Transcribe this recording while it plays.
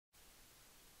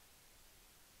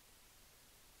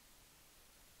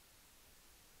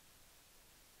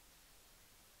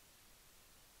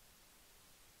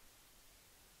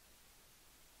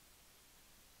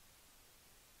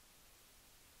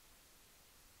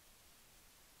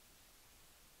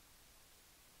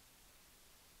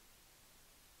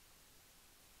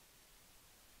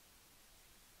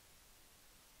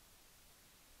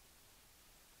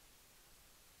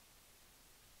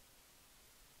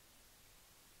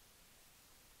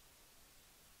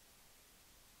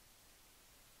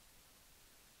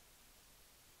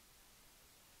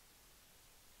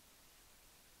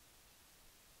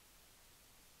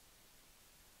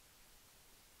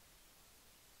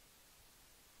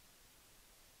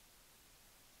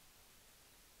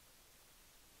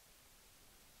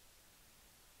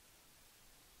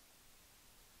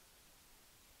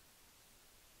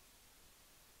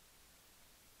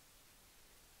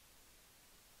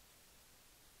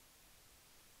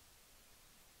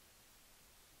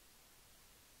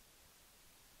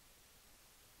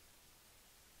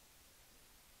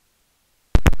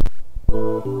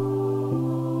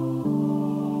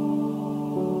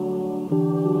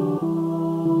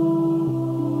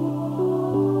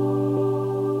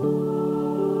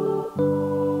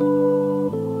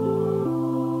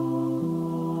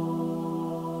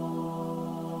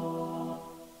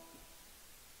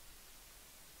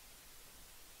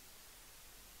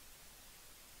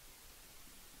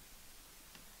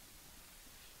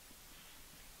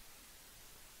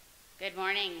Good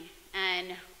morning and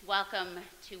welcome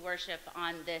to worship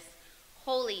on this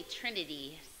Holy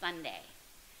Trinity Sunday.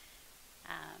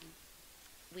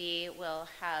 We will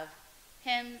have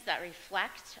hymns that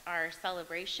reflect our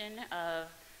celebration of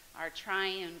our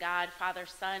triune God, Father,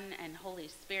 Son, and Holy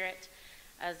Spirit,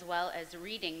 as well as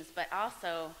readings. But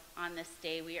also on this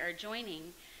day, we are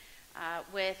joining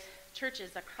with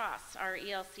churches across our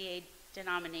ELCA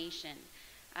denomination,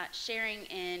 sharing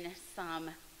in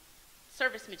some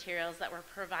service materials that were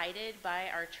provided by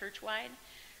our church-wide,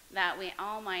 that we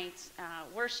all might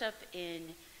worship in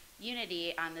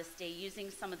unity on this day using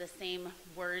some of the same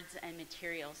words and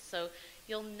materials. So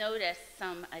you'll notice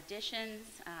some additions,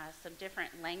 some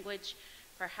different language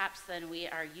perhaps than we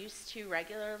are used to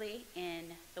regularly in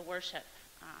the worship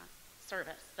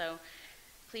service. So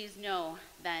please know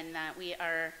then that we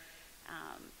are,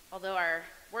 although our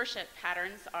worship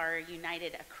patterns are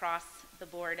united across the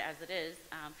board as it is,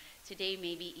 today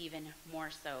maybe even more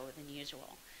so than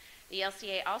usual. The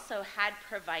LCA also had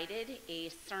provided a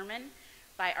sermon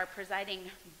by our presiding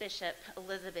bishop,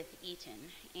 Elizabeth Eaton,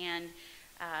 and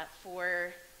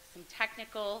for some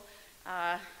technical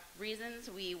reasons,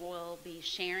 we will be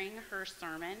sharing her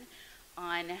sermon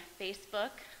on Facebook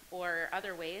or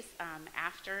other ways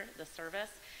after the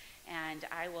service, and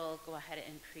I will go ahead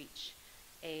and preach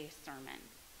a sermon.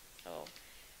 So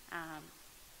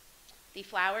the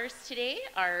flowers today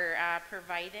are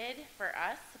provided for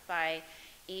us by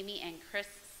Amy and Chris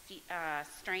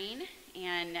Strain,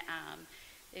 and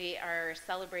they are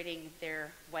celebrating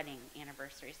their wedding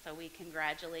anniversary. So we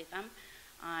congratulate them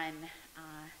on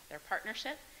their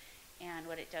partnership and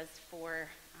what it does for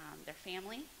their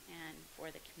family and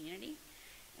for the community,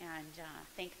 and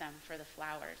thank them for the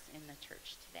flowers in the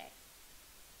church today.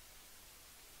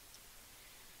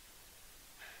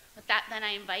 With that, then,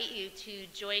 I invite you to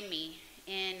join me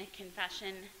in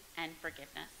confession and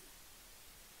forgiveness.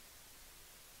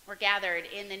 We're gathered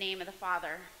in the name of the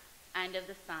Father, and of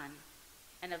the Son,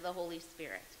 and of the Holy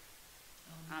Spirit.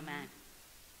 Amen.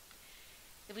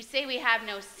 If we say we have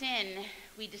no sin,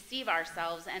 we deceive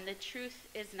ourselves, and the truth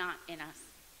is not in us.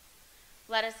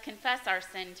 Let us confess our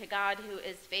sin to God, who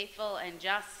is faithful and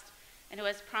just, and who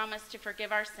has promised to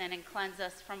forgive our sin and cleanse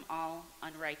us from all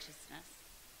unrighteousness.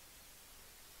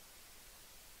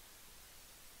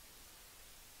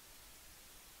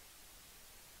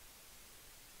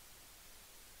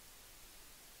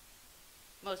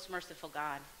 Most merciful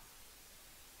God,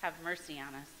 have mercy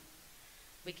on us.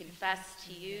 We confess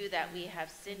to you that we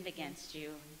have sinned against you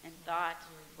in thought,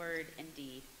 word, and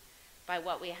deed, by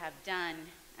what we have done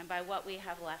and by what we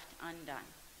have left undone.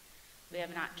 We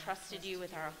have not trusted you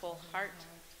with our whole heart.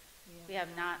 We have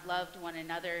not loved one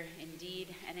another in deed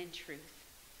and in truth.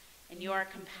 In your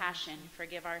compassion,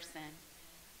 forgive our sin,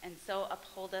 and so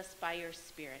uphold us by your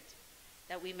Spirit,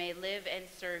 that we may live and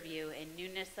serve you in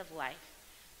newness of life,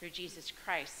 through Jesus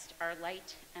Christ, our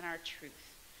light and our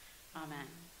truth. Amen.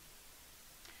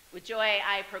 With joy,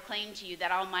 I proclaim to you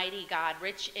that Almighty God,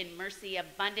 rich in mercy,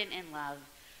 abundant in love,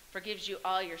 forgives you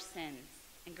all your sins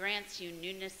and grants you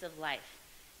newness of life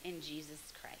in Jesus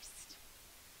Christ.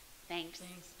 Thanks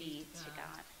be to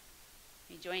God.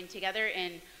 We join together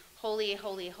in Holy,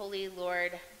 Holy, Holy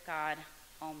Lord God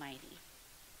Almighty.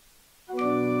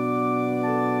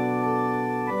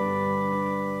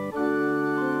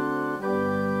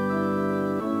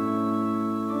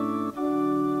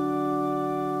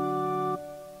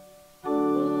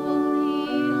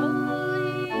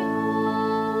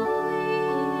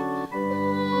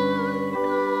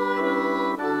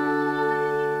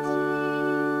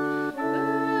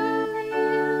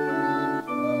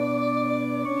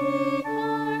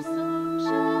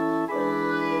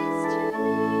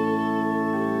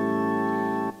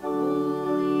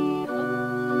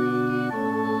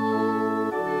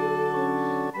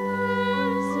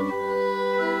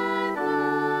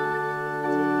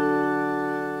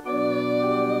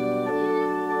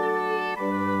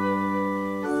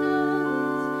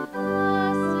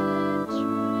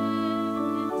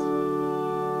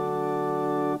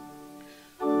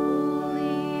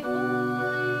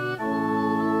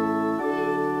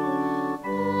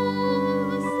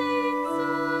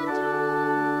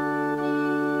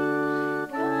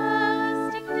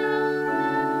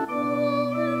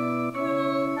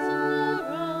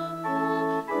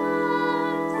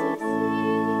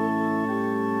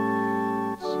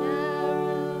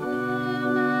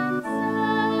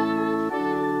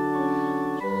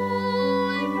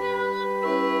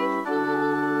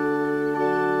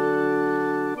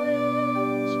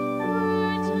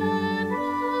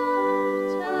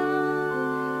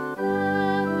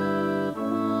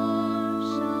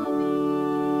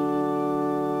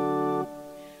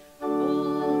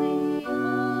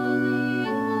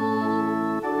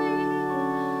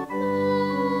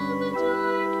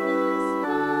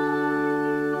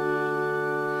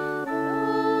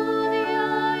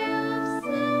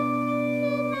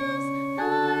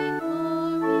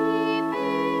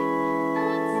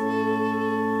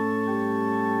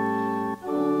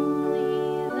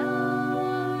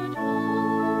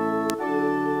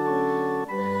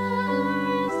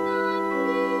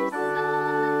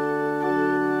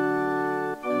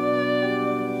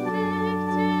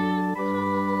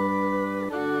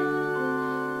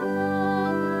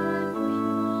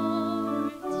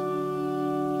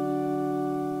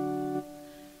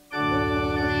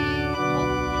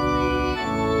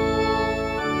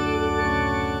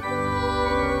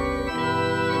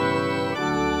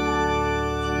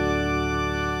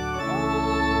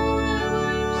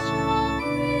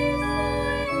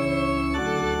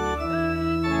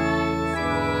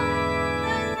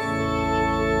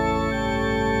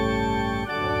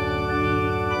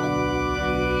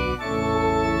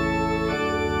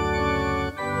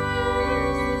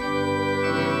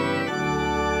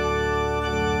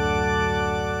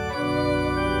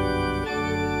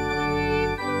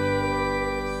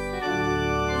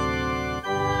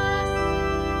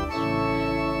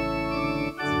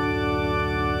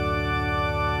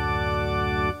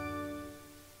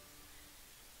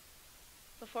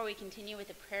 Before we continue with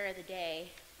the prayer of the day,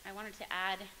 I wanted to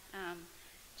add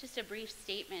just a brief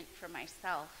statement for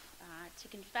myself to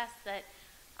confess that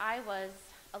I was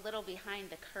a little behind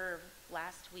the curve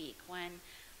last week when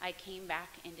I came back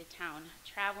into town,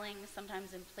 traveling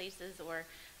sometimes in places or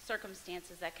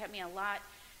circumstances that kept me a lot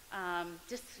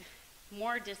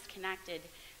more disconnected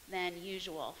than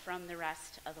usual from the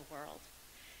rest of the world.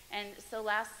 And so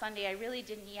last Sunday, I really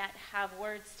didn't yet have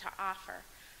words to offer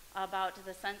about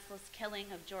the senseless killing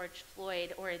of George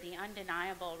Floyd or the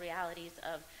undeniable realities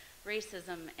of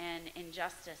racism and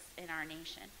injustice in our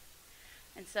nation.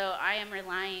 And so I am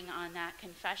relying on that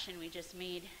confession we just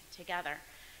made together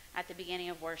at the beginning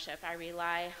of worship. I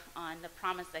rely on the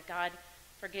promise that God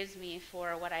forgives me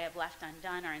for what I have left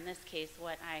undone, or in this case,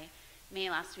 what I may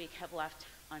last week have left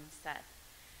unsaid.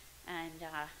 And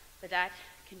but that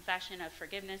confession of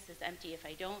forgiveness is empty if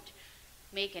I don't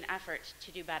make an effort to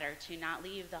do better, to not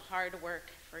leave the hard work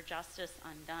for justice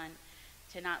undone,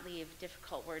 to not leave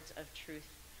difficult words of truth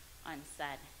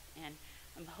unsaid. And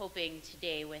I'm hoping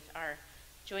today with our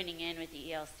joining in with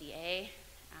the ELCA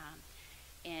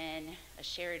in a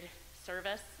shared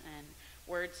service and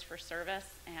words for service,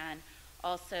 and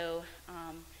also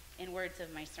in words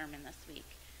of my sermon this week,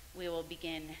 we will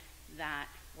begin that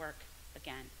work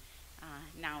again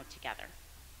now together.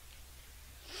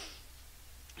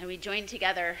 And we join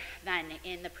together then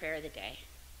in the prayer of the day.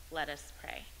 Let us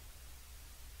pray.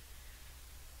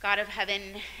 God of heaven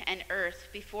and earth,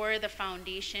 before the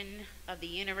foundation of the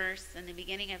universe and the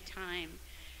beginning of time,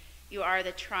 you are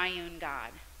the triune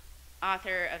God,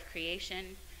 author of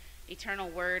creation, eternal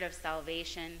word of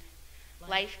salvation,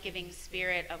 life-giving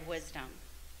spirit of wisdom.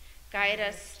 Guide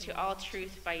us to all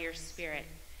truth by your Spirit,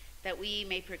 that we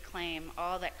may proclaim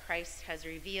all that Christ has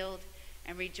revealed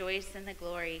and rejoice in the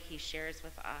glory he shares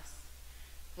with us.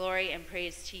 Glory and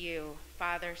praise to you,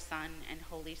 Father, Son, and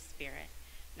Holy Spirit,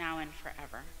 now and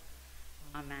forever.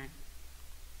 Amen.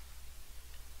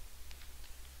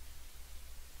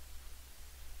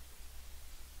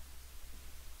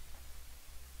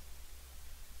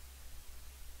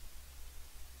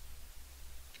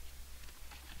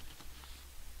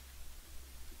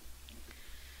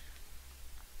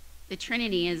 The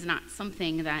Trinity is not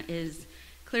something that is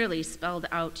clearly spelled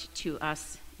out to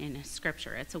us in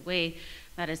Scripture. It's a way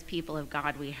that as people of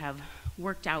God we have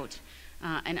worked out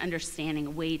an understanding, a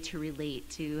way to relate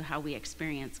to how we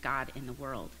experience God in the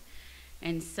world.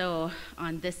 And so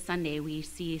on this Sunday we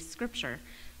see Scripture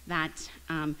that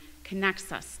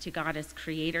connects us to God as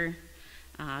Creator,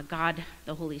 God,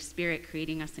 the Holy Spirit,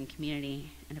 creating us in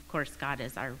community, and of course God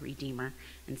as our Redeemer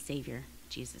and Savior,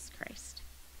 Jesus Christ.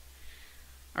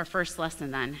 Our first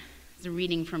lesson then is a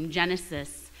reading from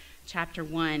Genesis chapter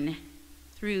 1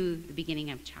 through the beginning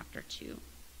of chapter 2.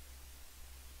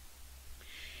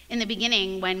 In the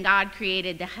beginning, when God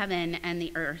created the heaven and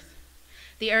the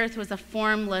earth was a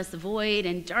formless void,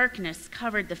 and darkness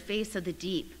covered the face of the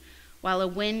deep, while a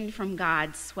wind from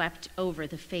God swept over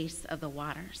the face of the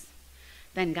waters.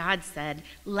 Then God said,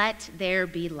 "Let there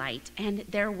be light," and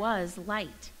there was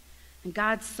light. And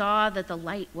God saw that the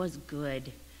light was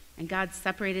good. And God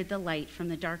separated the light from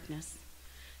the darkness.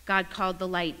 God called the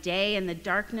light day, and the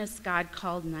darkness God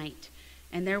called night.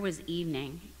 And there was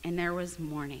evening, and there was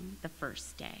morning, the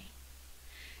first day.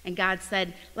 And God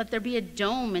said, "Let there be a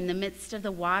dome in the midst of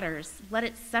the waters. Let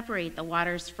it separate the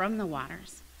waters from the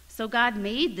waters." So God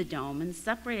made the dome and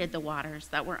separated the waters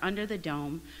that were under the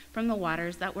dome from the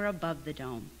waters that were above the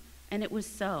dome. And it was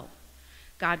so.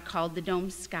 God called the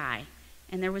dome sky,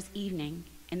 and there was evening,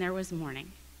 and there was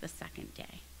morning, the second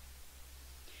day.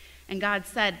 And God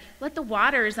said, "Let the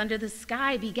waters under the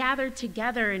sky be gathered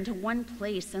together into one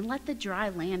place, and let the dry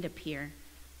land appear."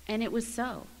 And it was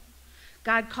so.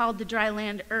 God called the dry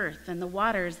land earth, and the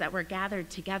waters that were gathered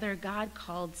together God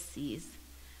called seas.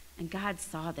 And God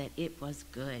saw that it was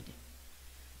good.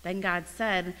 Then God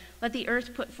said, "Let the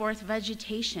earth put forth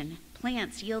vegetation,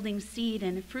 plants yielding seed,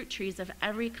 and fruit trees of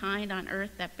every kind on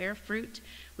earth that bear fruit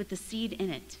with the seed in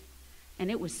it."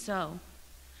 And it was so.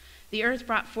 The earth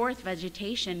brought forth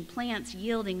vegetation, plants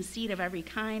yielding seed of every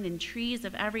kind, and trees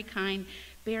of every kind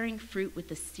bearing fruit with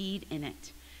the seed in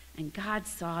it. And God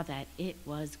saw that it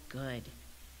was good.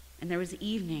 And there was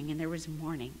evening, and there was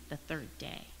morning, the third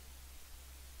day.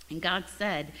 And God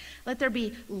said, "Let there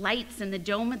be lights in the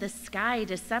dome of the sky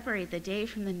to separate the day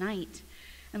from the night.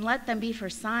 And let them be for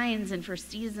signs and for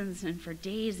seasons and for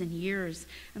days and years.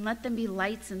 And let them be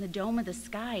lights in the dome of the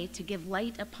sky to give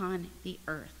light upon the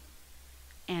earth."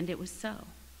 And it was so.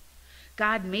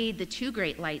 God made the two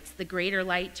great lights, the greater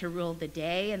light to rule the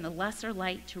day and the lesser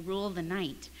light to rule the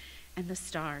night, and the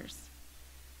stars.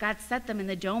 God set them in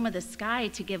the dome of the sky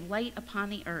to give light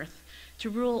upon the earth, to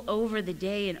rule over the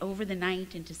day and over the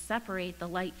night, and to separate the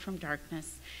light from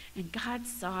darkness. And God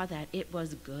saw that it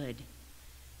was good.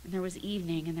 And there was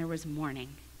evening and there was morning,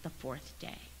 the fourth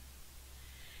day.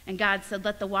 And God said,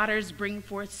 let the waters bring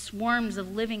forth swarms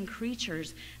of living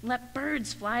creatures, and let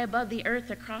birds fly above the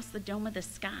earth across the dome of the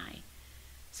sky.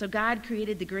 So God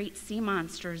created the great sea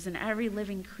monsters and every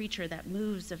living creature that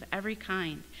moves of every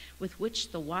kind, with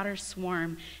which the waters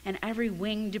swarm, and every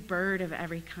winged bird of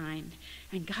every kind.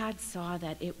 And God saw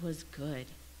that it was good.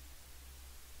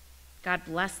 God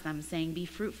blessed them, saying, be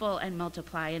fruitful and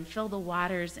multiply, and fill the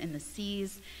waters in the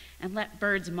seas, and let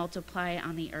birds multiply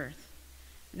on the earth.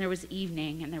 And there was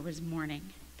evening and there was morning,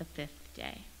 the fifth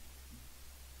day.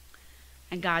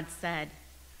 And God said,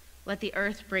 let the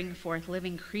earth bring forth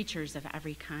living creatures of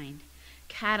every kind,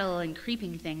 cattle and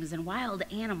creeping things, and wild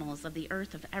animals of the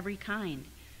earth of every kind.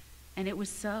 And it was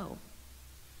so.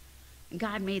 And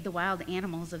God made the wild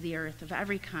animals of the earth of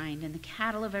every kind, and the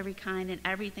cattle of every kind, and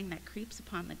everything that creeps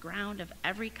upon the ground of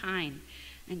every kind.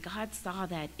 And God saw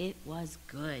that it was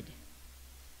good.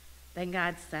 Then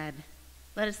God said,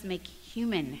 let us make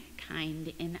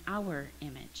humankind in our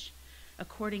image,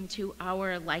 according to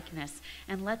our likeness,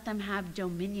 and let them have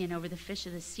dominion over the fish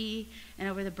of the sea, and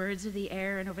over the birds of the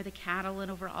air, and over the cattle, and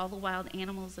over all the wild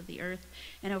animals of the earth,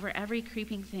 and over every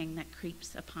creeping thing that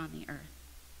creeps upon the earth.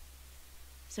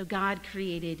 So God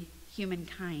created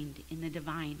humankind in the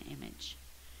divine image.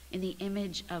 In the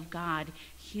image of God,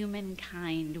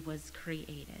 humankind was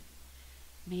created.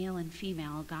 Male and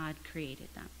female, God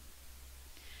created them.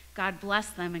 God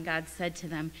blessed them, and God said to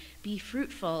them, be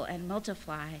fruitful and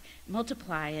multiply,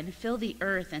 and fill the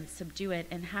earth and subdue it,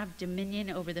 and have dominion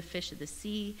over the fish of the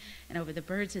sea, and over the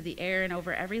birds of the air, and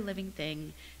over every living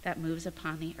thing that moves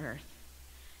upon the earth.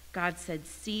 God said,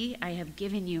 see, I have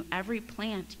given you every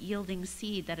plant yielding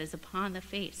seed that is upon the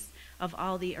face of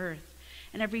all the earth,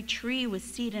 and every tree with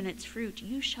seed in its fruit.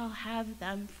 You shall have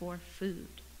them for food.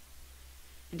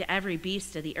 And to every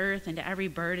beast of the earth, and to every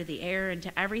bird of the air, and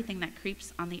to everything that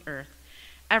creeps on the earth,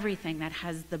 everything that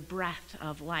has the breath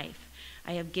of life,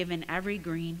 I have given every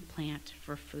green plant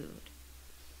for food.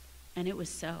 And it was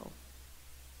so.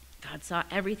 God saw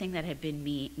everything that had been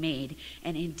made,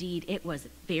 and indeed it was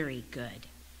very good.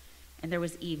 And there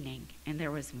was evening, and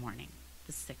there was morning,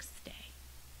 the sixth day.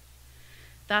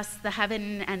 Thus the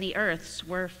heaven and the earths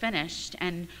were finished,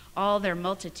 and all their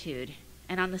multitude.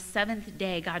 And on the seventh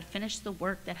day, God finished the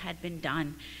work that had been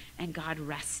done, and God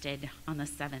rested on the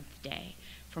seventh day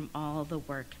from all the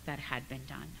work that had been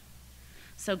done.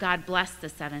 So God blessed the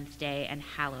seventh day and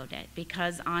hallowed it,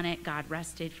 because on it God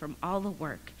rested from all the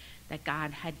work that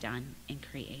God had done in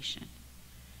creation.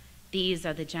 These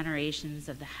are the generations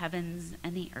of the heavens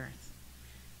and the earth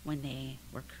when they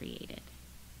were created.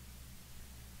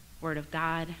 Word of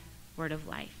God, word of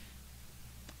life.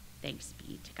 Thanks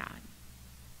be to God.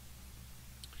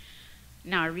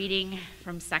 Now, a reading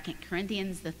from 2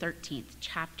 Corinthians, the 13th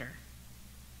chapter.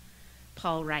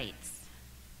 Paul writes,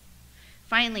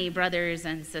 finally, brothers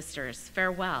and sisters,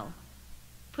 farewell.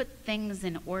 Put things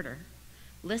in order.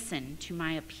 Listen to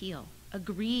my appeal.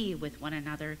 Agree with one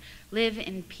another. Live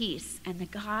in peace, and the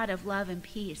God of love and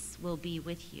peace will be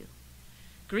with you.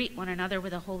 Greet one another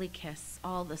with a holy kiss.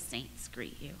 All the saints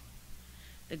greet you.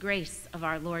 The grace of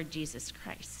our Lord Jesus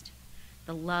Christ,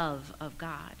 the love of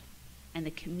God, and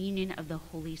the communion of the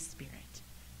Holy Spirit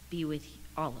be with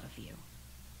all of you.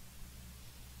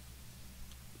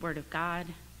 Word of God,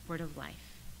 word of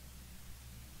life.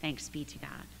 Thanks be to God.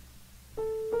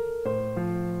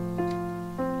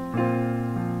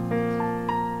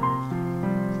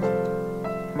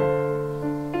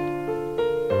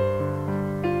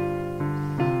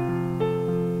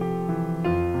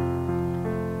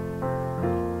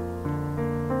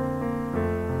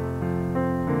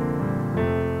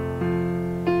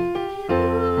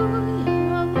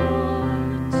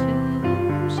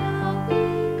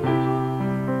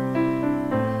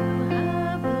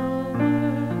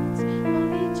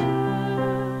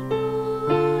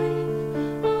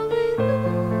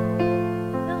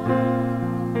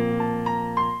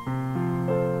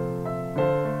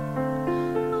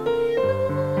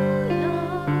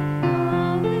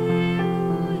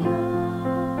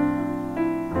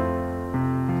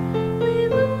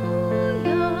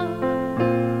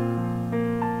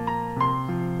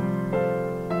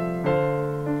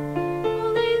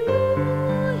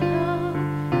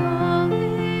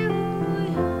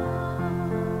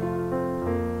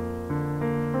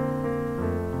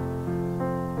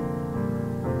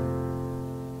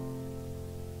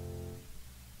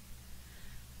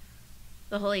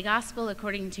 The Holy Gospel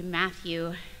according to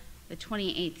Matthew, the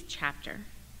 28th chapter.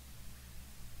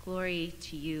 Glory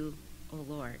to you, O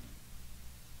Lord.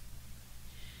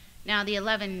 Now the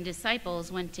 11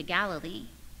 disciples went to Galilee,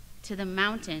 to the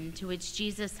mountain to which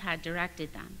Jesus had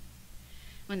directed them.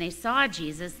 When they saw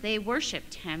Jesus, they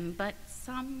worshipped him, but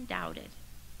some doubted.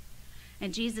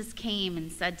 And Jesus came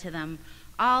and said to them,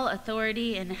 "All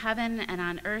authority in heaven and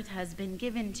on earth has been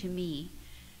given to me.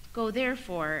 Go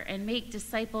therefore and make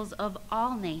disciples of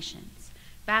all nations,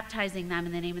 baptizing them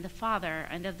in the name of the Father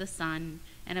and of the Son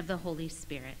and of the Holy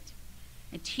Spirit,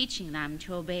 and teaching them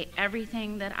to obey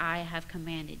everything that I have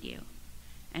commanded you.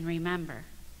 And remember,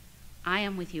 I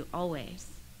am with you always,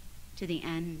 to the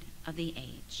end of the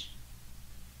age."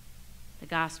 The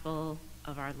gospel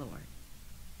of our Lord.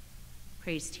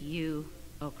 Praise to you,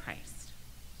 O Christ.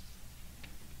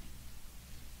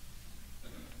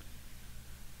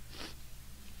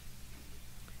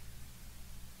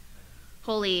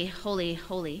 Holy, holy,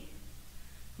 holy,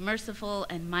 merciful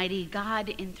and mighty God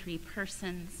in three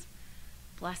persons,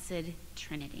 blessed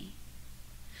Trinity.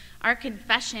 Our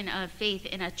confession of faith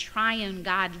in a triune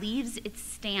God leaves its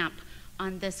stamp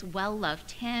on this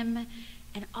well-loved hymn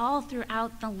and all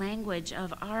throughout the language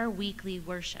of our weekly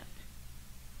worship.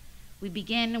 We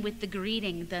begin with the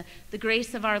greeting, the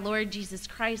grace of our Lord Jesus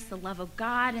Christ, the love of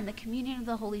God, and the communion of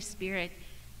the Holy Spirit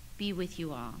be with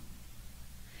you all.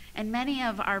 And many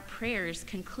of our prayers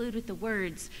conclude with the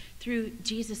words, "Through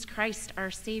Jesus Christ, our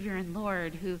Savior and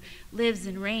Lord, who lives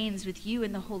and reigns with you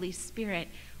in the Holy Spirit,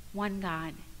 one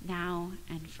God, now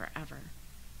and forever.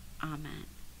 Amen."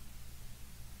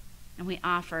 And we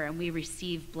offer and we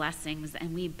receive blessings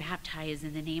and we baptize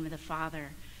in the name of the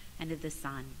Father and of the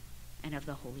Son and of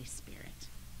the Holy Spirit.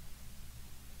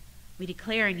 We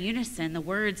declare in unison the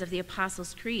words of the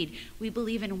Apostles' Creed. We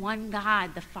believe in one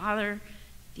God, the Father,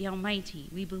 the Almighty.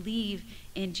 We believe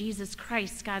in Jesus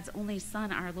Christ, God's only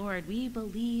Son, our Lord. We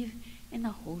believe in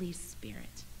the Holy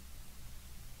Spirit.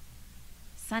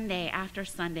 Sunday after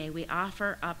Sunday, we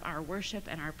offer up our worship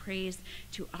and our praise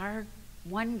to our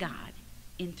one God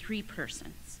in three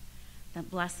persons, the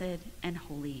blessed and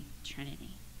holy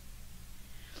Trinity.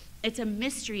 It's a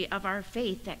mystery of our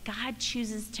faith that God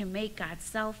chooses to make God's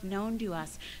self known to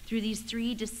us through these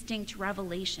three distinct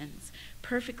revelations,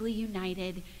 perfectly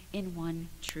united in one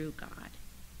true God.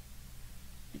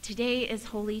 Today is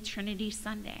Holy Trinity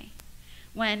Sunday,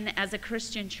 when, as a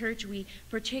Christian church, we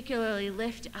particularly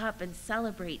lift up and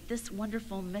celebrate this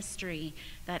wonderful mystery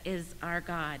that is our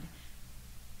God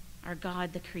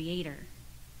the Creator,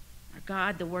 our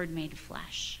God, the Word made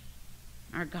flesh,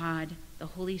 our God, the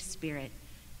Holy Spirit,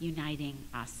 uniting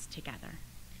us together.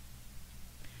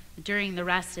 During the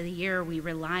rest of the year,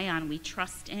 we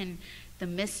trust in the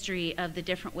mystery of the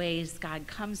different ways God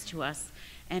comes to us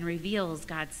and reveals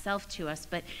God's self to us.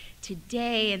 But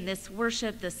today, in this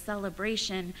worship, this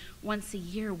celebration, once a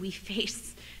year, we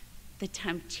face the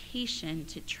temptation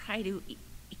to try to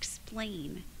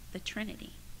explain the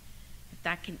Trinity, if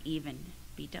that can even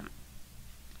be done.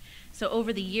 So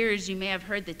over the years, you may have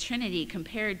heard the Trinity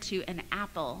compared to an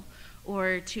apple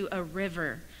or to a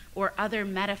river or other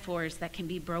metaphors that can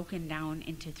be broken down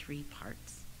into three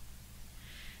parts.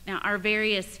 Now, our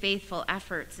various faithful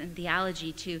efforts in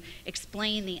theology to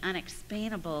explain the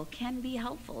unexplainable can be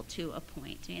helpful to a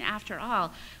point. I mean, after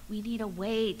all, we need a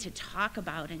way to talk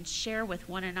about and share with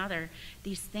one another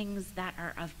these things that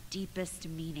are of deepest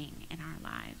meaning in our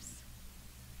lives.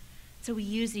 So we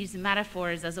use these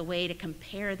metaphors as a way to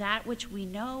compare that which we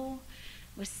know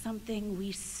with something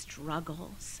we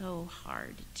struggle so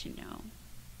hard to know.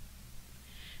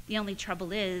 The only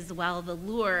trouble is, while the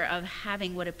lure of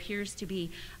having what appears to be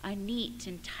a neat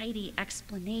and tidy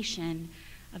explanation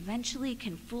eventually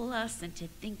can fool us into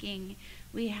thinking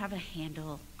we have a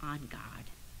handle on God.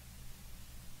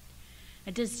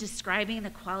 And does describing the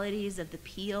qualities of the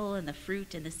peel and the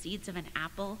fruit and the seeds of an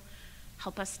apple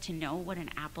help us to know what an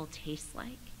apple tastes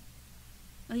like?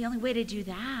 Well, the only way to do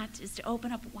that is to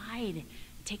open up wide and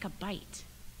take a bite.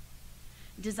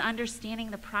 Does understanding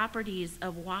the properties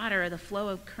of water, the flow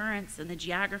of currents, and the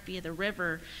geography of the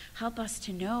river help us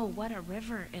to know what a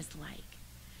river is like?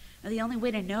 Well, the only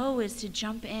way to know is to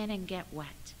jump in and get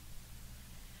wet.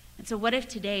 And so what if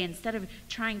today, instead of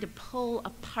trying to pull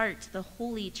apart the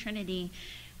Holy Trinity,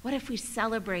 what if we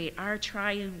celebrate our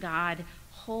triune God,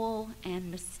 whole and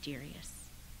mysterious?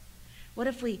 What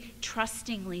if we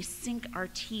trustingly sink our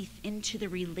teeth into the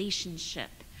relationship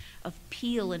of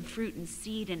peel and fruit and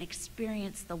seed and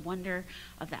experience the wonder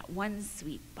of that one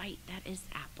sweet bite that is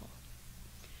apple?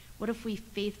 What if we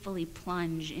faithfully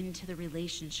plunge into the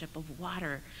relationship of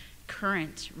water,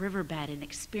 current, riverbed, and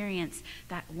experience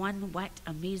that one wet,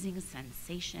 amazing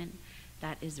sensation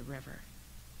that is river?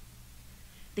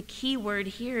 The key word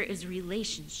here is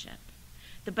relationship.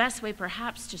 The best way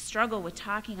perhaps to struggle with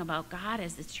talking about God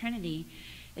as the Trinity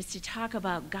is to talk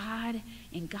about God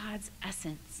in God's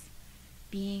essence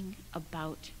being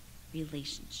about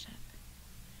relationship.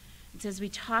 And so as we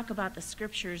talk about the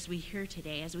scriptures we hear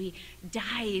today, as we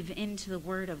dive into the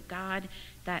word of God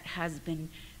that has been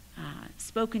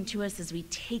spoken to us, as we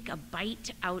take a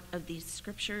bite out of these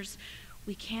scriptures,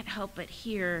 we can't help but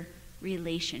hear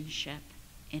relationship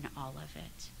in all of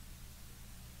it.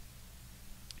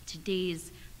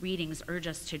 Today's readings urge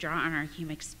us to draw on our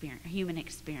human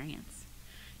experience,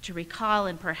 to recall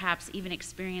and perhaps even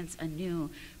experience anew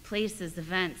places,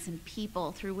 events, and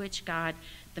people through which God,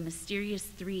 the mysterious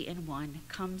three-in-one,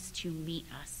 comes to meet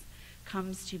us,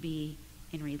 comes to be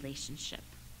in relationship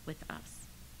with us.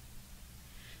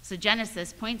 So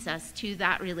Genesis points us to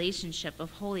that relationship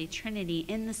of Holy Trinity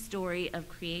in the story of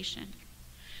creation.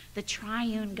 The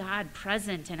triune God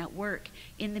present and at work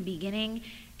in the beginning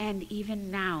and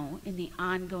even now in the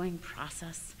ongoing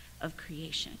process of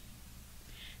creation.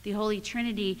 The Holy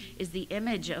Trinity is the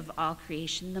image of all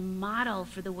creation, the model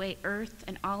for the way earth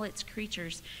and all its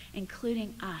creatures,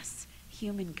 including us,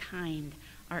 humankind,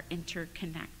 are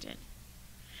interconnected.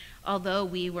 Although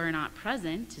we were not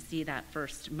present to see that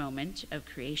first moment of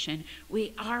creation,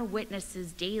 we are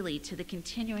witnesses daily to the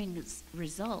continuing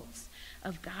results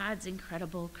of God's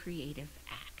incredible creative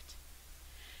act.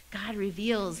 God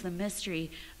reveals the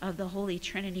mystery of the Holy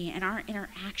Trinity in our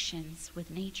interactions with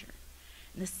nature,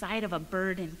 in the sight of a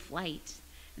bird in flight,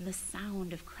 in the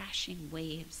sound of crashing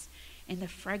waves, in the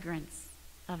fragrance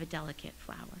of a delicate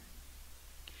flower.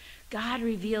 God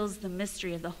reveals the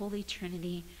mystery of the Holy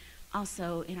Trinity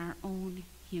also in our own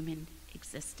human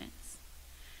existence.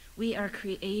 We are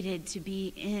created to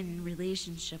be in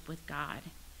relationship with God,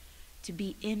 to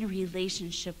be in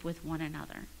relationship with one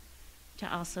another, to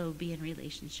also be in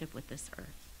relationship with this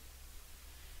earth.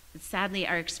 But sadly,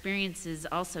 our experiences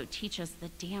also teach us the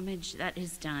damage that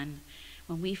is done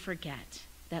when we forget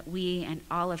that we and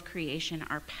all of creation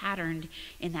are patterned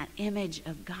in that image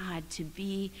of God to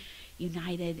be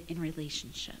united in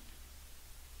relationship.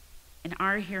 In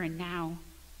our here and now,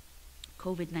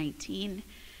 COVID-19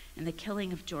 and the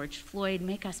killing of George Floyd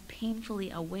make us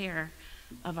painfully aware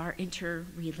of our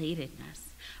interrelatedness,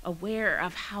 aware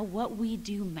of how what we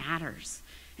do matters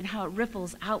and how it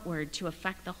ripples outward to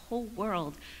affect the whole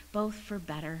world, both for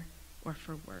better or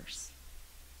for worse.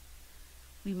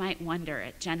 We might wonder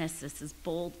at Genesis's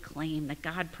bold claim that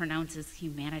God pronounces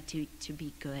humanity to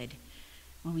be good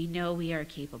when we know we are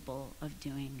capable of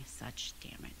doing such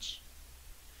damage.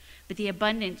 But the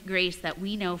abundant grace that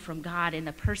we know from God in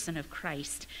the person of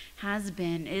Christ has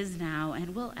been, is now,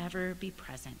 and will ever be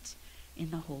present in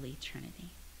the Holy Trinity.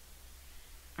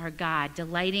 Our God,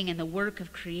 delighting in the work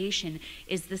of creation,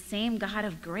 is the same God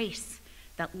of grace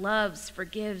that loves,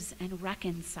 forgives, and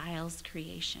reconciles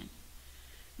creation,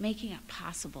 making it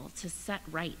possible to set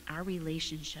right our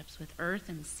relationships with earth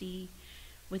and sea,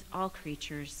 with all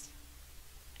creatures,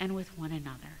 and with one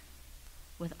another,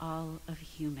 with all of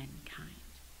humankind.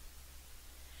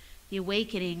 The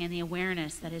awakening and the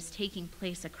awareness that is taking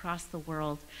place across the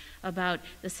world about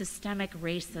the systemic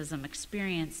racism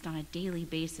experienced on a daily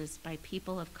basis by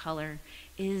people of color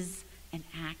is an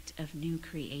act of new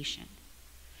creation,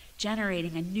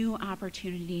 generating a new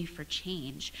opportunity for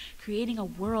change, creating a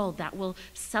world that will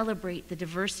celebrate the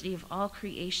diversity of all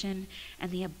creation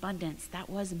and the abundance that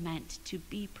was meant to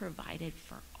be provided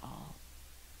for all.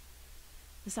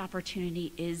 This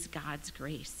opportunity is God's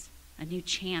grace, a new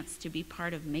chance to be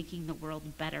part of making the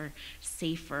world better,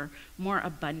 safer, more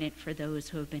abundant for those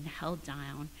who have been held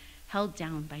down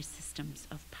by systems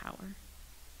of power.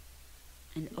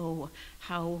 And oh,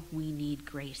 how we need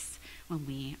grace when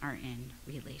we are in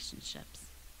relationships.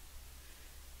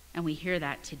 And we hear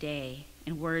that today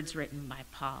in words written by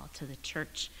Paul to the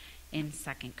church in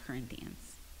 2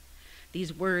 Corinthians.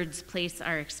 These words place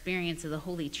our experience of the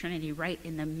Holy Trinity right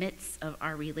in the midst of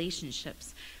our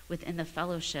relationships within the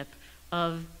fellowship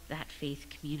of that faith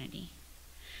community.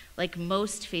 Like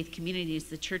most faith communities,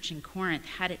 the church in Corinth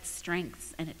had its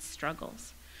strengths and its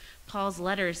struggles. Paul's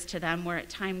letters to them were at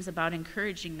times about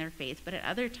encouraging their faith, but at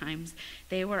other times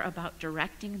they were about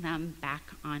directing them back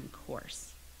on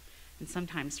course. And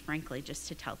sometimes, frankly, just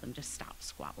to tell them to stop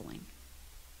squabbling.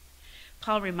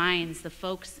 Paul reminds the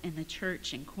folks in the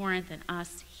church in Corinth and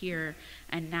us here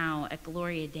and now at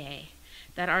Gloria Dei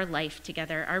that our life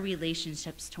together, our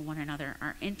relationships to one another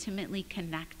are intimately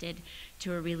connected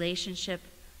to a relationship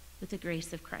with the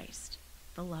grace of Christ,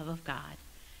 the love of God,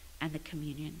 and the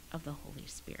communion of the Holy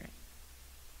Spirit.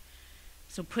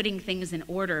 So putting things in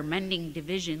order, mending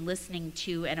division, listening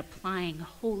to and applying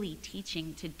holy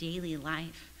teaching to daily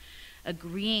life,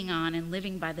 agreeing on and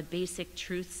living by the basic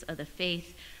truths of the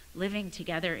faith, living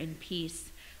together in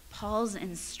peace. Paul's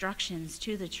instructions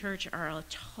to the church are a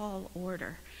tall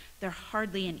order. They're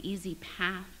hardly an easy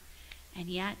path, and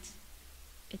yet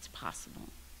it's possible.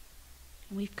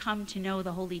 We've come to know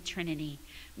the Holy Trinity,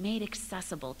 made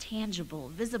accessible, tangible,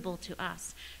 visible to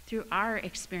us through our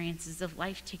experiences of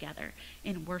life together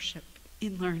in worship,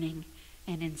 in learning,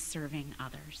 and in serving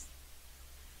others.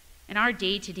 In our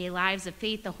day-to-day lives of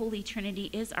faith, the Holy Trinity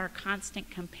is our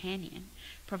constant companion,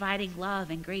 providing love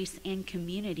and grace and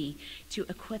community to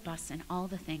equip us in all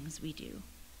the things we do.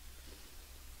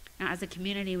 Now, as a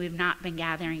community, we've not been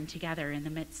gathering together in the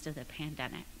midst of the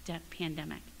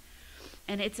pandemic.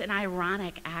 And it's an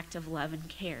ironic act of love and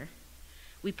care.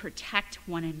 We protect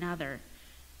one another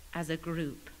as a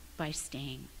group by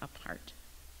staying apart.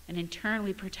 And in turn,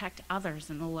 we protect others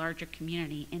in the larger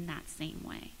community in that same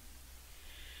way.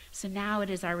 So now it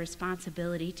is our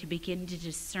responsibility to begin to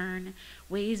discern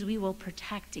ways we will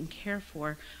protect and care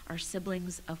for our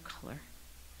siblings of color.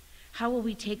 How will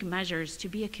we take measures to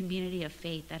be a community of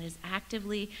faith that is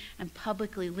actively and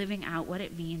publicly living out what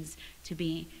it means to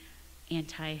be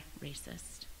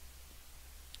anti-racist?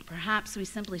 Perhaps we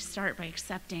simply start by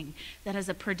accepting that as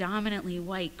a predominantly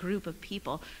white group of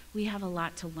people, we have a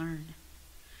lot to learn.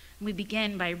 We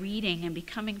begin by reading and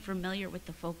becoming familiar with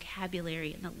the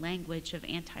vocabulary and the language of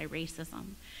anti-racism,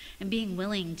 and being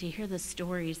willing to hear the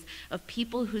stories of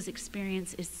people whose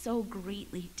experience is so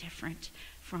greatly different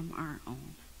from our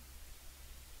own.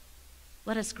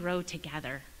 Let us grow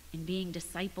together in being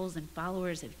disciples and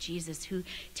followers of Jesus who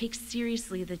take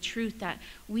seriously the truth that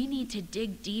we need to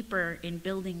dig deeper in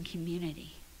building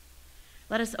community.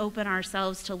 Let us open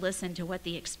ourselves to listen to what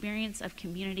the experience of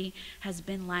community has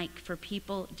been like for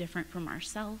people different from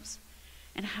ourselves,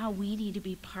 and how we need to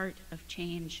be part of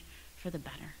change for the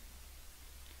better.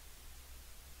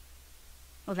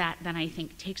 Well, that then I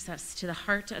think takes us to the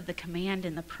heart of the command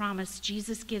and the promise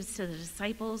Jesus gives to the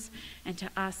disciples and to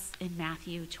us in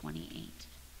Matthew 28.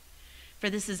 For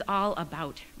this is all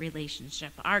about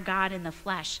relationship. Our God in the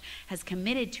flesh has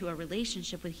committed to a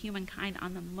relationship with humankind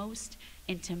on the most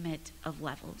intimate of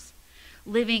levels,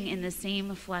 living in the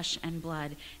same flesh and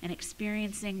blood and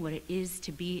experiencing what it is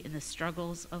to be in the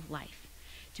struggles of life,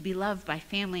 to be loved by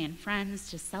family and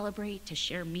friends, to celebrate, to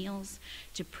share meals,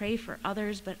 to pray for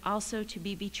others, but also to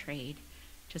be betrayed,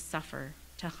 to suffer,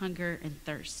 to hunger and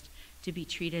thirst, to be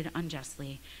treated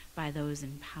unjustly by those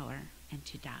in power, and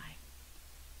to die.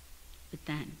 But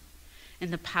then,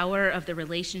 in the power of the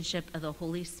relationship of the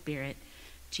Holy Spirit,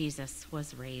 Jesus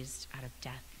was raised out of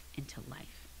death into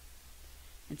life.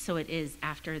 And so it is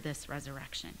after this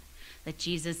resurrection that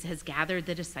Jesus has gathered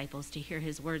the disciples to hear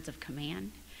his words of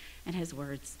command and his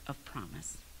words of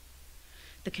promise.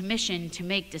 The commission to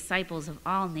make disciples of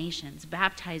all nations,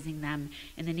 baptizing them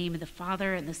in the name of the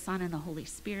Father and the Son and the Holy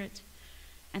Spirit,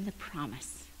 and the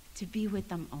promise to be with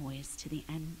them always to the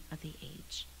end of the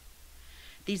age.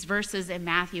 These verses in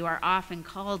Matthew are often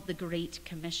called the Great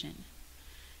Commission,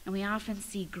 and we often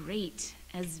see great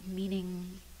as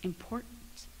meaning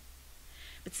important.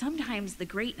 But sometimes the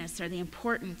greatness or the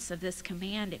importance of this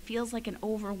command, it feels like an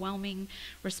overwhelming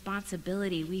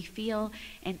responsibility. We feel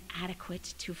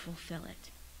inadequate to fulfill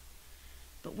it.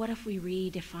 But what if we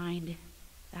redefined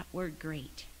that word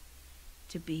great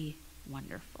to be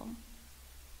wonderful?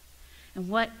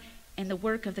 And the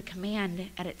work of the command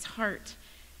at its heart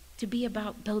to be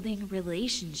about building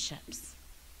relationships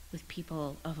with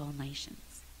people of all nations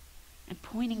and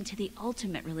pointing to the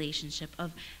ultimate relationship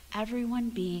of everyone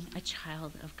being a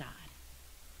child of God.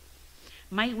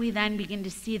 Might we then begin to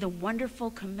see the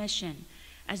wonderful commission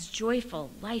as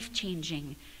joyful,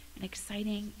 life-changing, and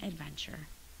exciting adventure?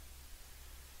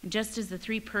 And just as the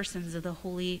three persons of the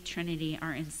Holy Trinity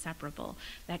are inseparable,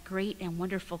 that great and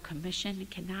wonderful commission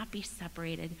cannot be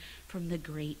separated from the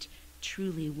great,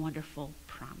 truly wonderful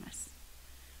promise.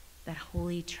 That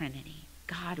Holy Trinity,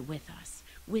 God with us,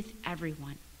 with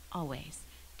everyone, always,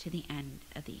 to the end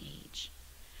of the age.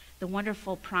 The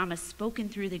wonderful promise spoken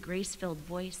through the grace-filled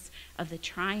voice of the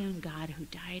triune God who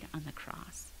died on the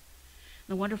cross.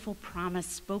 The wonderful promise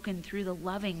spoken through the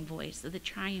loving voice of the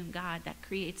triune God that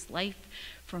creates life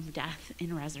from death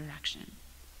in resurrection.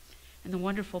 And the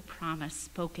wonderful promise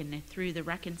spoken through the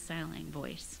reconciling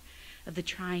voice of the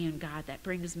triune God that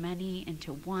brings many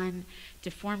into one to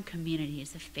form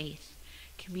communities of faith,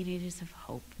 communities of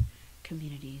hope,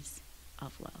 communities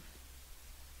of love.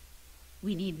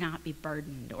 We need not be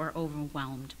burdened or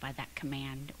overwhelmed by that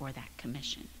command or that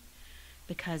commission,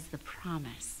 because the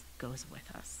promise goes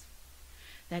with us.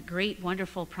 That great,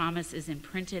 wonderful promise is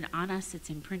imprinted on us, it's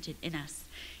imprinted in us,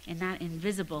 in that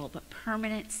invisible but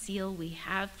permanent seal we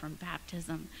have from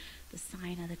baptism, the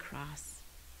sign of the cross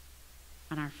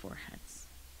on our foreheads.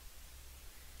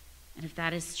 And if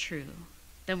that is true,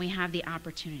 then we have the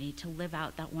opportunity to live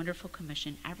out that wonderful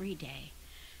commission every day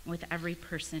with every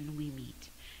person we meet,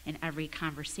 in every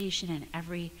conversation and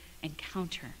every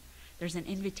encounter. There's an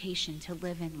invitation to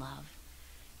live in love,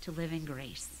 to live in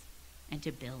grace, and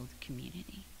to build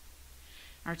community.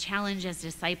 Our challenge as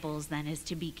disciples then is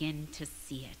to begin to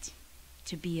see it,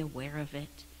 to be aware of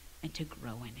it, and to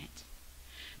grow in it.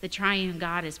 The triune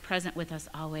God is present with us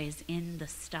always in the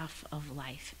stuff of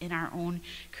life, in our own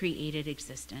created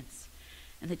existence.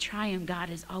 And the triune God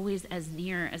is always as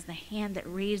near as the hand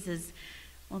that raises,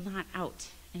 well, not out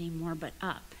anymore, but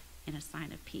up in a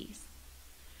sign of peace.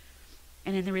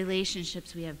 And in the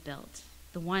relationships we have built,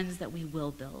 the ones that we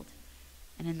will build,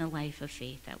 and in the life of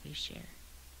faith that we share.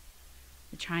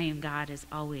 The triune God is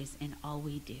always in all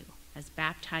we do, as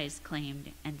baptized,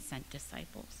 claimed, and sent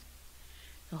disciples.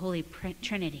 The Holy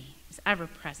Trinity is ever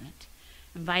present,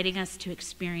 inviting us to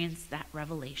experience that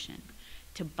revelation,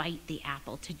 to bite the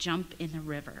apple, to jump in the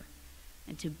river,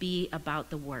 and to be about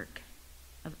the work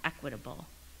of equitable,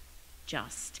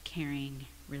 just, caring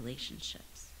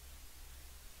relationships.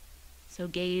 So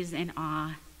gaze in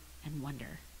awe and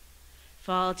wonder.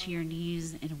 Fall to your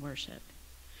knees in worship.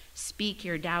 Speak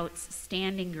your doubts,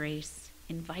 stand in grace,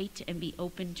 invite and be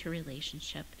open to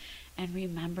relationship, and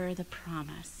remember the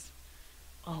promise,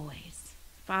 always,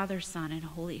 Father, Son, and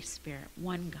Holy Spirit,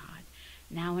 one God,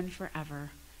 now and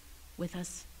forever, with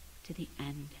us to the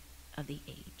end of the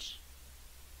age.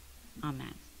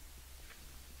 Amen.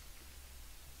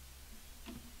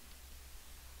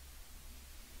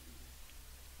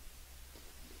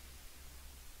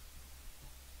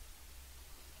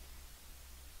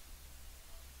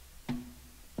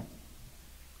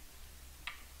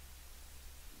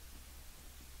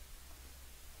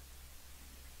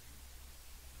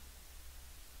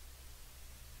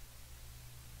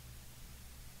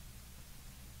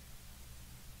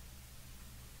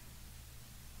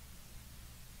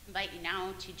 I invite you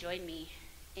now to join me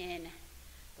in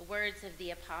the words of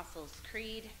the Apostles'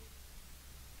 Creed,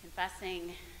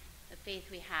 confessing the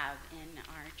faith we have in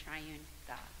our triune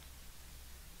God.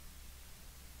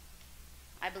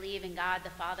 I believe in God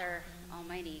the Father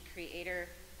Almighty, creator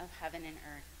of heaven and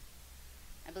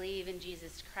earth. I believe in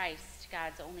Jesus Christ,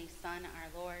 God's only Son,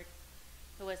 our Lord,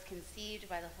 who was conceived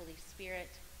by the Holy Spirit,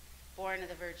 born of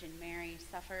the Virgin Mary,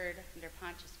 suffered under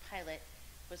Pontius Pilate,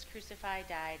 was crucified,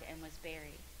 died, and was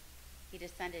buried. He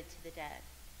descended to the dead.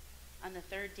 On the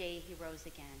third day he rose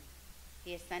again.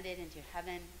 He ascended into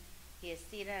heaven. He is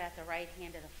seated at the right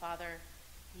hand of the Father,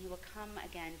 and he will come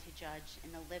again to judge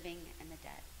in the living and the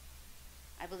dead.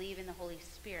 I believe in the Holy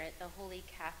Spirit, the Holy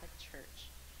Catholic Church,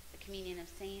 the communion of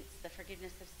saints, the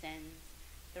forgiveness of sins,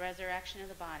 the resurrection of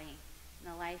the body,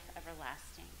 and the life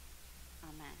everlasting.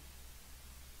 Amen.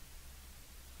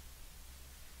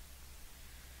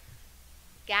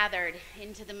 Gathered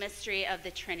into the mystery of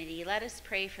the Trinity, let us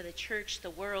pray for the church, the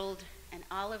world, and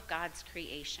all of God's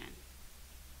creation.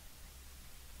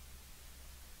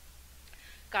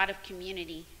 God of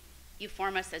community, you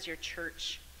form us as your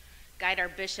church. Guide our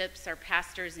bishops, our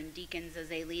pastors, and deacons as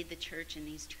they lead the church in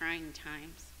these trying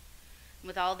times.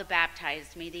 With all the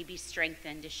baptized, may they be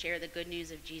strengthened to share the good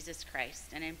news of Jesus Christ,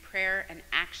 and in prayer and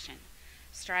action,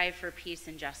 strive for peace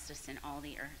and justice in all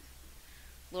the earth.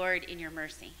 Lord, in your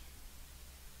mercy,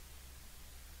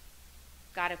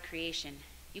 God of creation,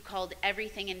 you called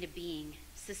everything into being.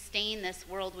 Sustain this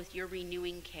world with your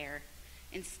renewing care.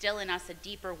 Instill in us a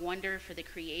deeper wonder for the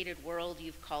created world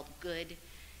you've called good,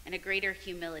 and a greater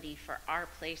humility for our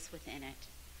place within it.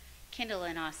 Kindle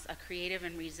in us a creative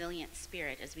and resilient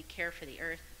spirit as we care for the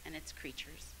earth and its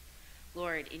creatures.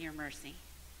 Lord, in your mercy.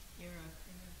 Hear our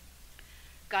prayer.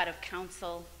 God of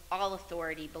counsel, all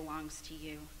authority belongs to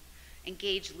you.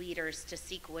 Engage leaders to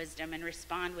seek wisdom and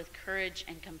respond with courage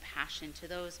and compassion to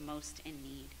those most in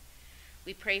need.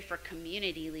 We pray for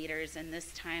community leaders in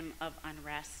this time of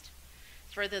unrest.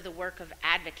 Further the work of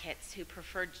advocates who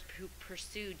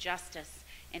pursue justice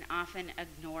in often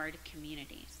ignored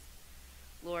communities.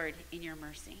 Lord, in your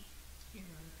mercy. Hear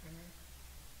our prayer.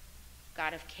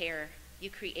 God of care,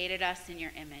 you created us in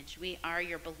your image. We are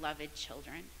your beloved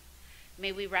children.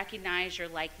 May we recognize your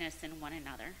likeness in one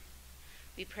another.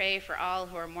 We pray for all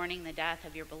who are mourning the death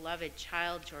of your beloved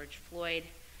child, George Floyd.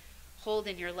 Hold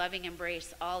in your loving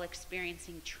embrace all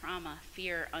experiencing trauma,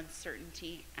 fear,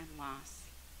 uncertainty, and loss.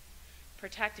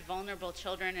 Protect vulnerable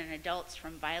children and adults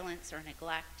from violence or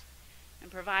neglect.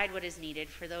 and provide what is needed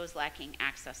for those lacking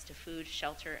access to food,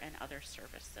 shelter, and other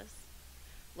services.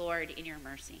 Lord, in your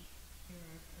mercy.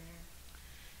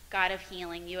 God of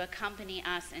healing, you accompany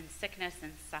us in sickness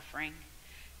and suffering.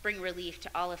 Bring relief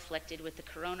to all afflicted with the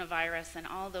coronavirus and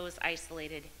all those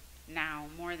isolated now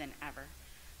more than ever,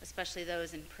 especially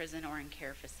those in prison or in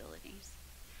care facilities.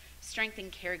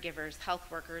 Strengthen caregivers, health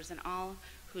workers, and all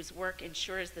whose work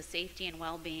ensures the safety and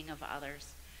well-being of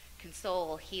others.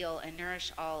 Console, heal, and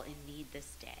nourish all in need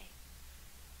this day.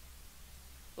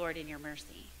 Lord, in your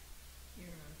mercy.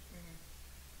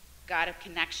 God of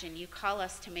connection, you call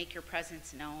us to make your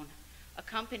presence known.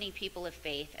 Accompany people of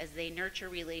faith as they nurture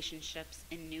relationships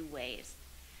in new ways.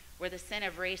 Where the sin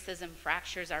of racism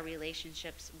fractures our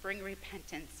relationships, bring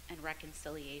repentance and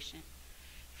reconciliation.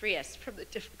 Free us from the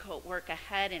difficult work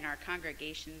ahead in our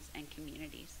congregations and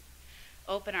communities.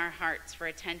 Open our hearts for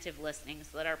attentive listening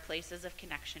so that our places of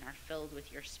connection are filled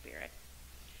with your Spirit.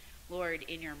 Lord,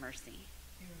 in your mercy.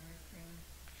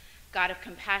 God of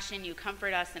compassion, you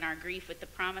comfort us in our grief with the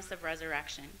promise of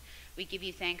resurrection. We give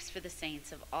you thanks for the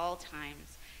saints of all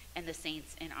times and the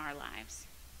saints in our lives.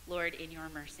 Lord, in your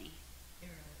mercy.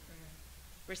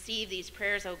 Receive these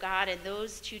prayers, O God, and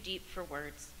those too deep for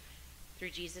words,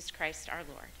 through Jesus Christ our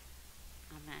Lord.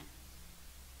 Amen.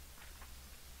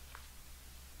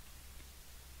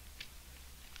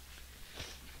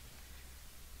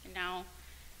 And now,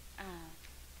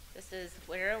 this is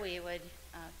where we would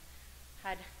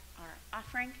had our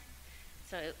offering.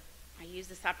 So I use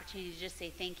this opportunity to just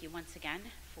say thank you once again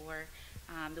for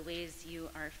the ways you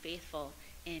are faithful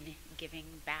in giving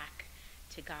back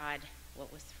to God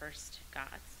what was first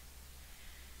God's.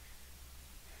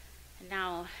 And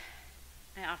now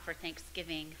I offer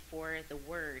thanksgiving for the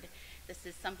word. This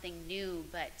is something new,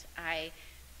 but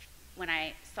when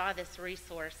I saw this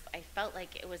resource, I felt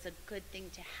like it was a good thing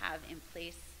to have in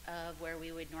place of where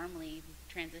we would normally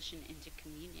transition into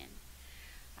communion.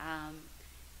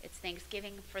 It's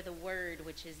thanksgiving for the word,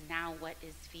 which is now what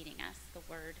is feeding us, the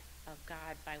word of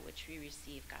God by which we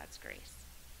receive God's grace.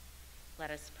 Let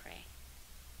us pray.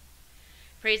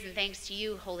 Praise and thanks to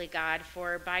you, holy God,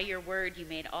 for by your word you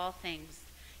made all things.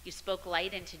 You spoke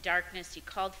light into darkness, you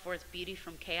called forth beauty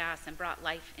from chaos, and brought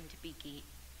life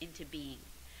into being.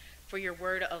 For your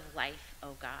word of life,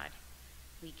 O God,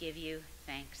 we give you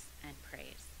thanks and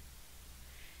praise.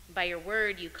 By your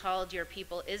word, you called your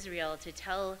people Israel to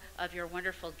tell of your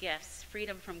wonderful gifts,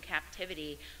 freedom from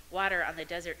captivity, water on the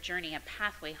desert journey, a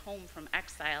pathway home from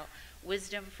exile,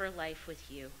 wisdom for life with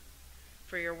you.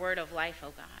 For your word of life,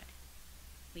 O God,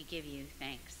 we give you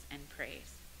thanks and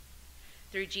praise.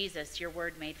 Through Jesus, your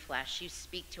word made flesh, you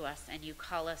speak to us and you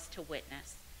call us to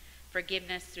witness.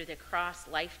 Forgiveness through the cross,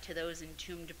 life to those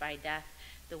entombed by death,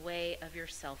 the way of your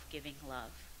self-giving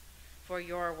love. For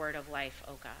your word of life,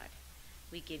 O God,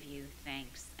 we give you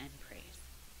thanks and praise.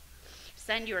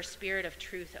 Send your spirit of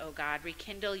truth, O God.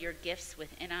 Rekindle your gifts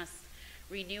within us.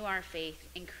 Renew our faith,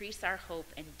 increase our hope,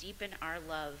 and deepen our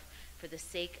love for the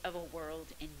sake of a world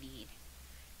in need.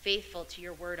 Faithful to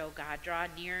your word, O God, draw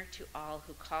near to all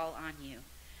who call on you.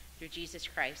 Through Jesus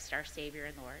Christ, our Savior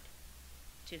and Lord,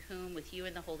 to whom, with you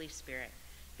and the Holy Spirit,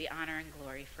 be honor and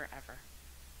glory forever.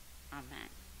 Amen.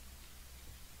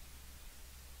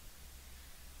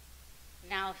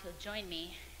 Now, if you'll join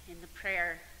me in the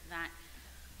prayer that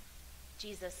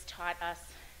Jesus taught us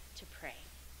to pray.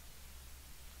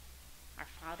 Our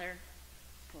Father,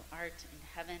 who art in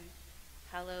heaven,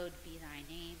 hallowed be thy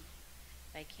name.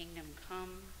 Thy kingdom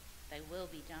come, thy will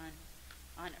be done,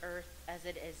 on earth as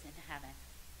it is in heaven.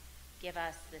 Give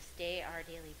us this day our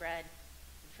daily bread,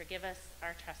 and forgive us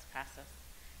our trespasses,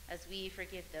 as we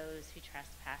forgive those who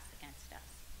trespass against us.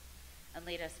 And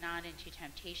lead us not into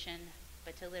temptation,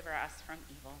 but deliver us from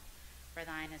evil. For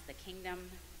thine is the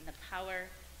kingdom, and the power,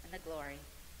 and the glory,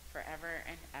 forever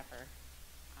and ever.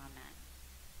 Amen.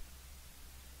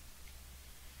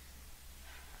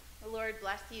 The Lord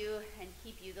bless you and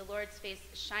keep you. The Lord's face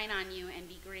shine on you and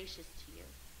be gracious to you.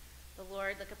 The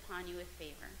Lord look upon you with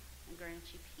favor and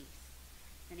grant you peace.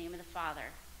 In the name of the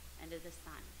Father, and of the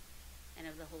Son, and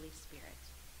of the Holy Spirit.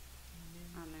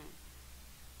 Amen. Amen.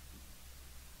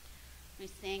 We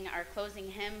sing our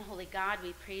closing hymn, Holy God,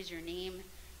 we praise your name,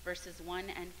 verses 1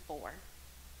 and 4.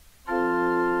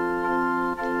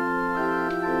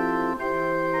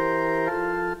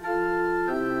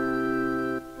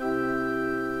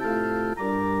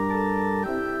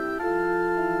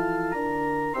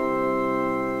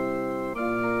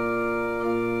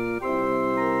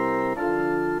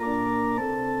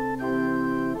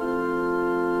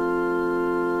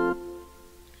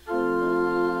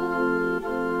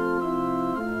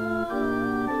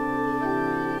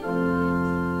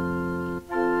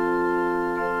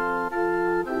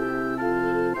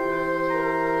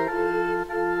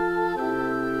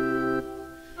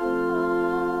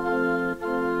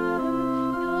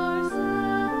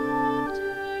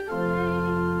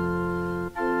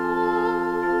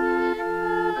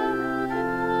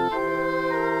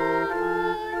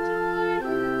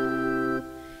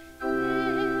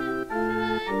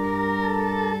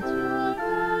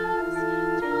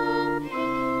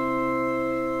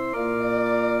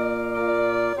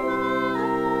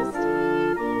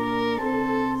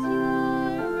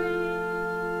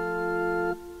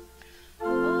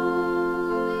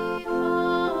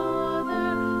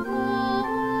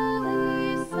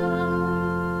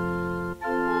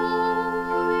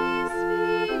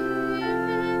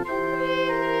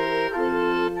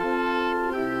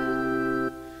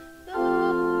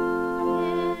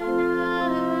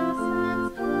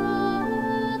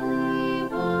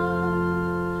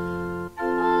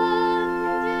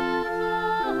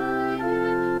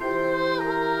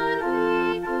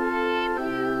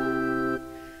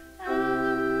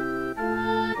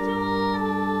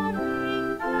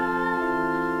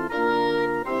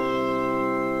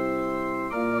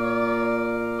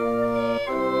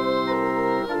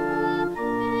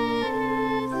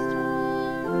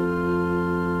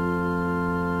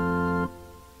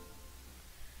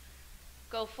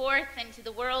 Go forth into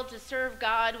the world to serve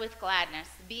God with gladness.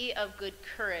 Be of good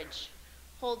courage.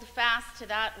 Hold fast to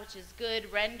that which is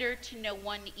good. Render to no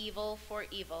one evil for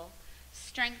evil.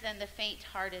 Strengthen the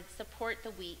faint-hearted. Support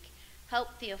the weak.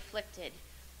 Help the afflicted.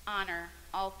 Honor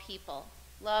all people.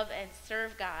 Love and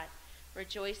serve God,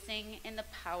 rejoicing in the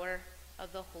power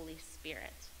of the Holy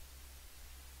Spirit.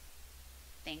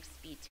 Thanks be to